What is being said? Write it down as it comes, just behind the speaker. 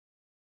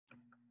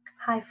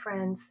Hi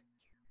friends,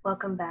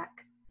 welcome back.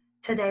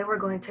 Today we're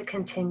going to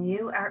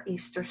continue our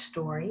Easter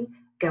story,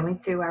 going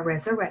through our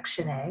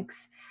resurrection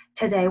eggs.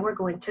 Today we're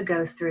going to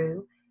go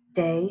through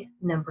day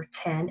number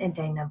 10 and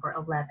day number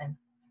 11.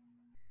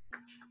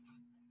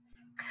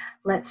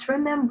 Let's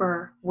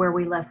remember where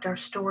we left our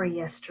story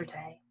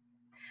yesterday.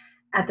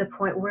 At the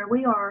point where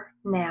we are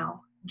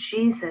now,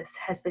 Jesus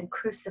has been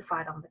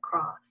crucified on the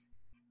cross.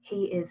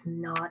 He is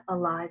not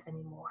alive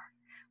anymore.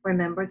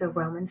 Remember, the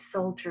Roman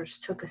soldiers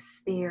took a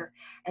spear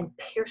and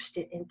pierced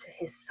it into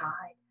his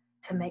side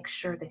to make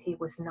sure that he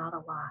was not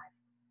alive.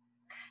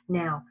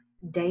 Now,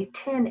 day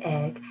 10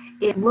 egg,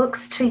 it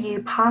looks to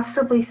you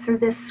possibly through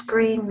this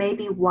screen,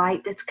 maybe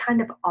white. It's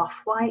kind of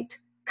off-white,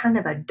 kind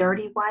of a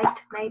dirty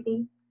white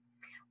maybe.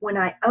 When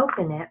I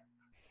open it,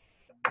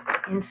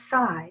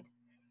 inside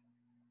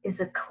is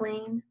a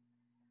clean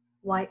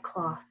white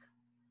cloth.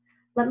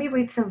 Let me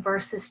read some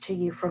verses to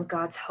you from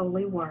God's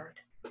holy word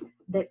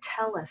that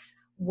tell us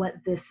what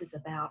this is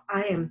about.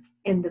 I am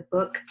in the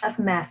book of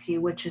Matthew,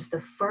 which is the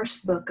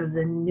first book of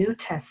the New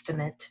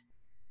Testament,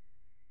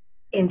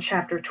 in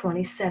chapter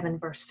 27,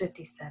 verse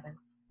 57.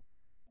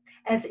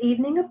 As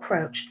evening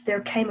approached,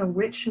 there came a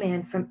rich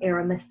man from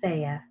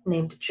Arimathea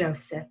named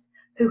Joseph,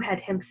 who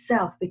had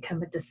himself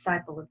become a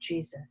disciple of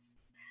Jesus.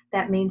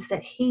 That means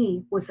that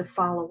he was a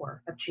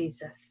follower of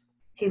Jesus.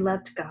 He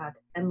loved God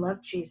and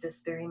loved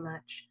Jesus very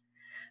much.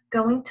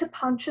 Going to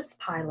Pontius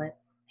Pilate,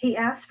 he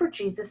asked for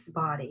Jesus'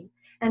 body,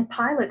 and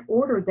Pilate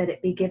ordered that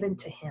it be given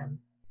to him.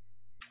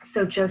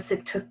 So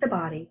Joseph took the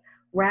body,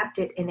 wrapped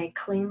it in a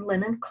clean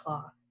linen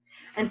cloth,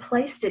 and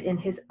placed it in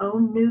his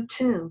own new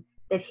tomb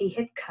that he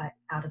had cut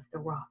out of the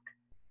rock.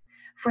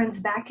 Friends,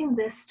 back in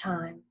this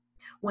time,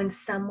 when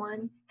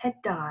someone had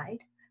died,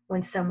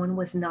 when someone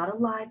was not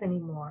alive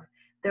anymore,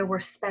 there were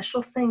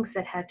special things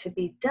that had to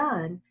be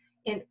done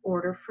in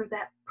order for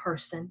that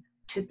person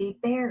to be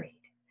buried.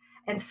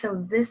 And so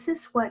this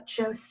is what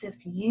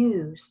Joseph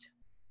used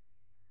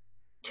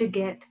to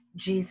get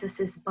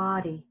Jesus's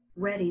body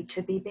ready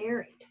to be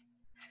buried.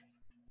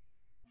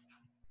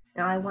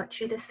 Now I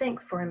want you to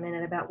think for a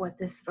minute about what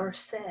this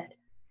verse said.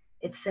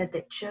 It said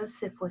that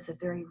Joseph was a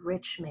very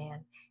rich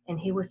man and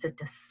he was a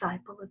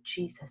disciple of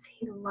Jesus.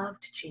 He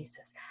loved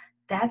Jesus.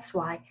 That's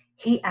why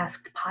he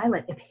asked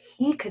Pilate if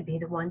he could be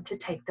the one to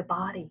take the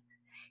body.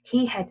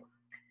 He had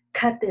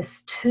cut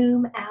this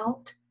tomb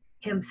out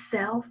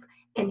himself,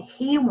 and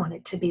he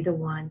wanted to be the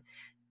one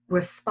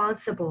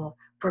responsible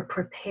for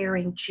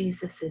preparing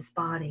Jesus's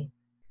body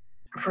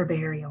for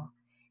burial.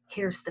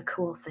 Here's the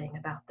cool thing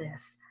about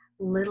this.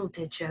 Little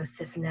did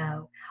Joseph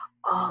know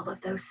all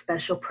of those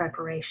special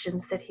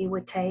preparations that he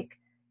would take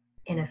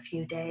in a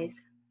few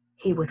days,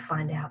 he would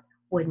find out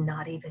would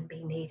not even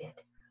be needed.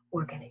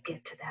 We're going to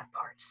get to that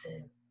part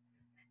soon.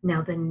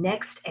 Now, the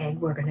next egg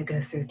we're going to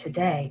go through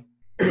today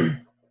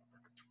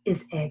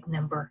is egg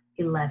number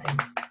 11.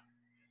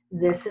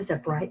 This is a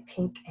bright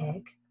pink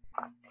egg.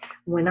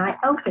 When I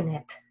open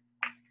it,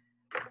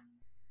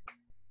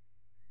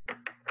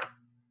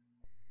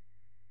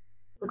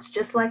 looks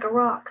just like a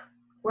rock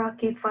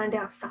you'd find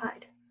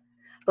outside.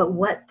 But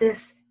what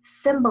this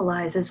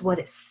symbolizes, what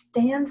it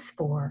stands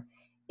for,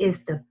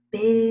 is the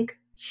big,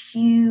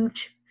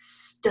 huge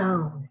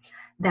stone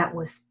that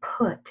was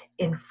put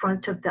in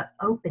front of the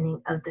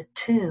opening of the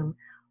tomb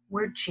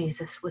where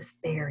Jesus was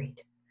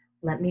buried.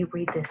 Let me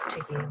read this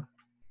to you.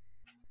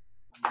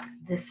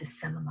 This is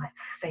some of my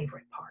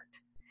favorite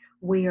part.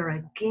 We are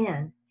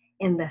again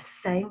in the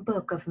same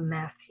book of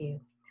Matthew,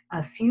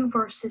 a few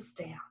verses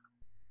down.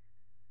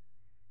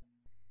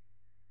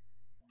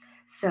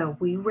 So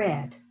we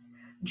read,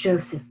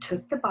 Joseph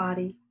took the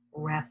body,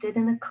 wrapped it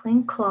in a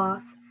clean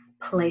cloth,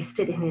 placed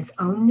it in his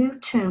own new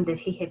tomb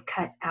that he had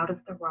cut out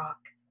of the rock.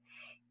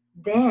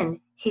 Then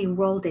he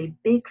rolled a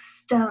big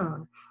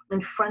stone in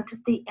front of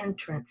the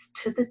entrance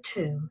to the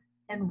tomb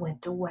and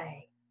went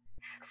away.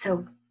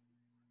 So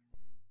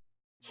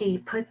he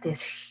put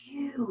this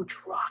huge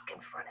rock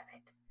in front of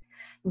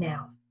it.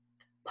 Now,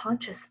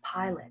 Pontius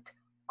Pilate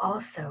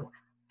also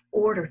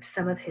ordered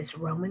some of his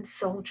Roman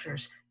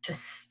soldiers to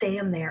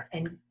stand there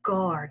and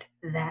guard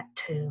that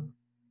tomb.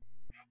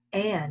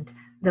 And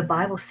the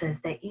Bible says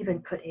they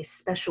even put a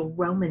special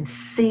Roman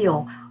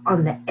seal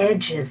on the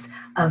edges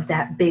of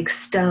that big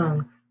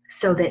stone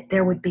so that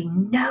there would be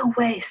no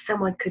way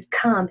someone could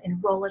come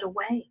and roll it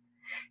away.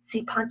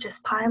 See, Pontius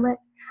Pilate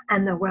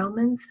and the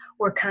Romans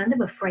were kind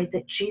of afraid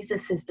that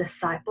Jesus's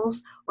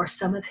disciples or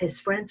some of his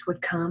friends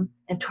would come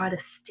and try to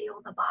steal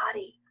the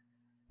body.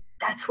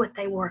 That's what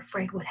they were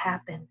afraid would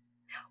happen.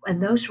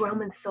 And those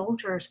Roman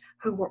soldiers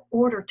who were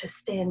ordered to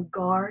stand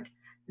guard,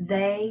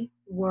 they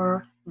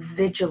were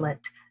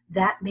vigilant.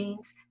 That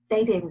means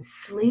they didn't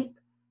sleep.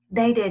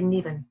 They didn't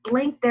even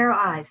blink their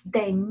eyes.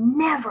 They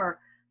never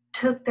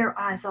took their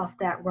eyes off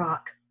that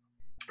rock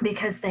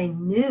because they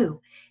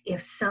knew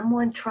if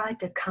someone tried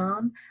to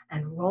come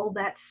and roll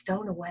that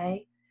stone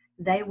away,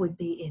 they would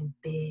be in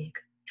big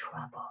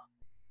trouble.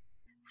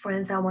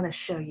 Friends, I want to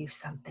show you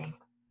something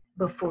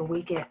before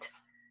we get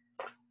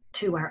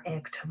to our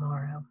egg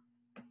tomorrow.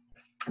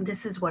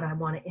 This is what I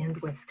want to end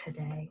with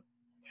today.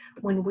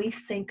 When we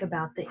think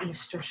about the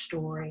Easter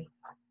story,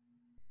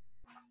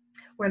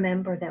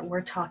 remember that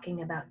we're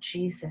talking about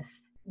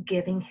Jesus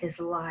giving his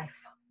life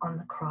on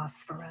the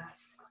cross for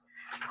us.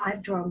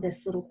 I've drawn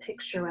this little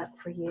picture up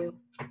for you.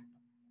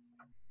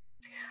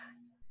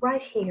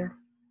 Right here,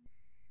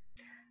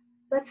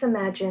 let's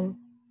imagine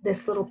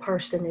this little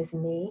person is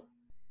me,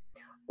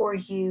 or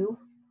you,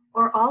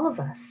 or all of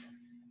us.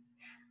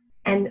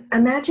 And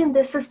imagine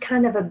this is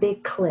kind of a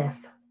big cliff.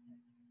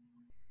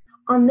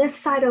 On this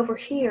side over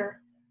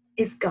here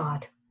is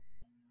God.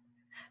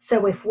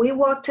 So if we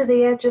walk to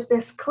the edge of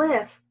this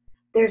cliff,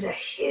 there's a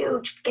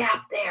huge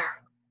gap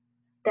there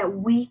that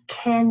we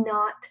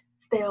cannot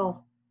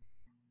fill.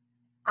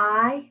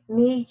 I,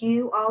 me,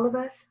 you, all of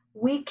us,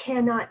 we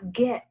cannot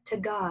get to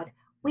God.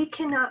 We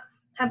cannot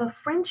have a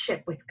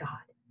friendship with God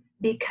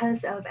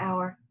because of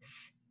our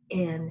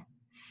sin.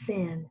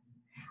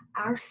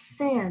 Our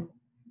sin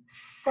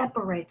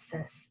separates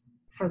us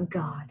from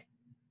God.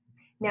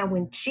 Now,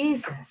 when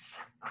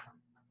Jesus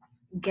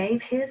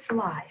gave his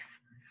life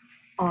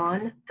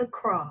on the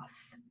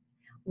cross,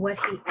 what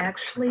he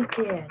actually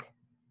did,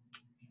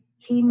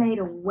 he made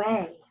a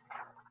way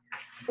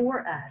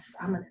for us.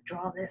 I'm going to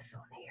draw this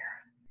on here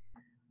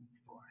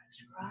for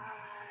us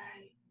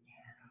right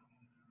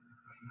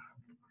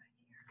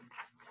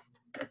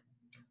now.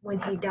 When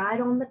he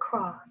died on the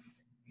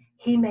cross,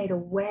 he made a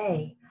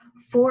way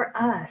for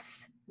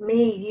us,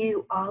 me,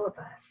 you, all of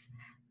us,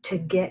 to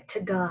get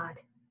to God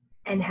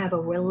and have a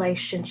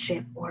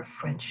relationship or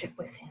friendship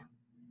with him.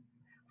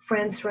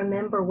 Friends,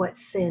 remember what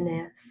sin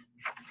is.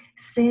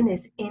 Sin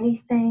is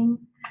anything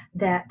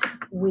that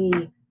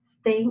we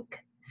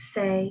think,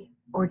 say,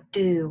 or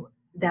do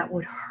that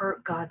would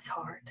hurt God's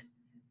heart.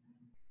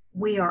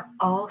 We are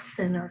all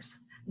sinners.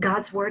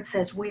 God's word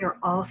says we are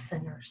all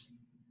sinners,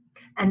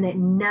 and that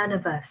none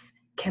of us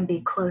can be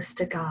close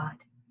to God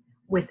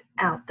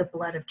without the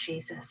blood of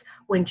Jesus.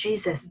 When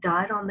Jesus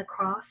died on the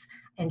cross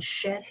and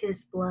shed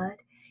his blood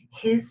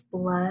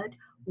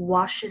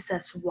washes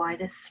us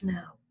white as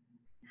snow.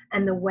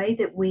 And the way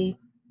that we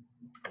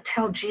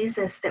tell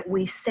Jesus that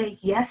we say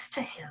yes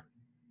to him,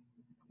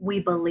 we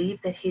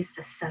believe that he's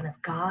the Son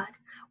of God.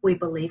 We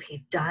believe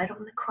he died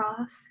on the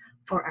cross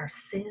for our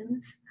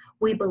sins.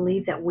 We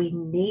believe that we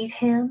need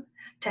him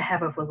to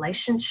have a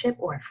relationship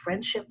or a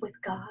friendship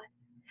with God.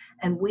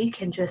 And we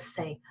can just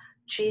say,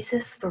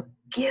 Jesus,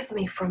 forgive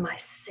me for my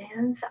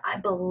sins. I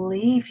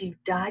believe you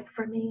died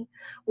for me.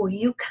 Will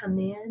you come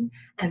in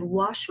and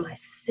wash my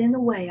sin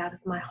away out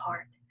of my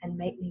heart and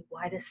make me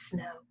white as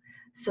snow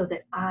so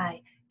that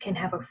I can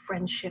have a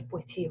friendship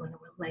with you and a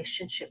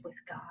relationship with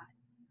God?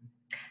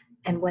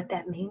 And what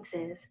that means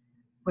is,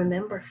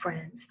 remember,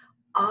 friends,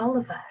 all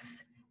of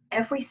us,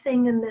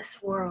 everything in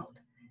this world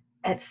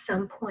at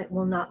some point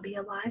will not be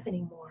alive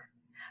anymore.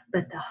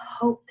 But the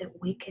hope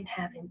that we can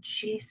have in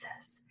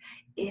Jesus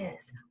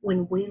is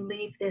when we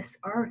leave this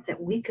earth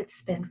that we could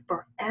spend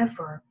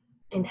forever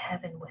in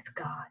heaven with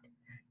God.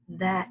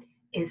 That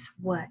is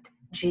what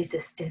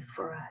Jesus did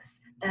for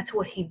us. That's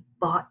what he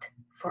bought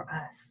for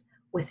us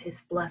with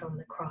his blood on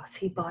the cross.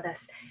 He bought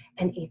us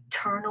an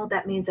eternal,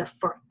 that means a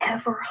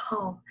forever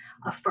home,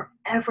 a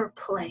forever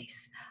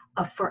place,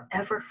 a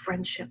forever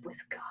friendship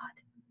with God.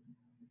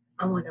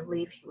 I want to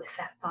leave you with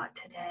that thought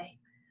today.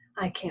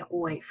 I can't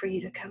wait for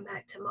you to come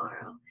back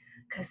tomorrow,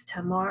 because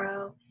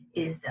tomorrow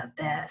is the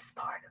best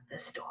part of the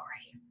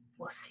story.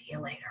 We'll see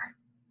you later.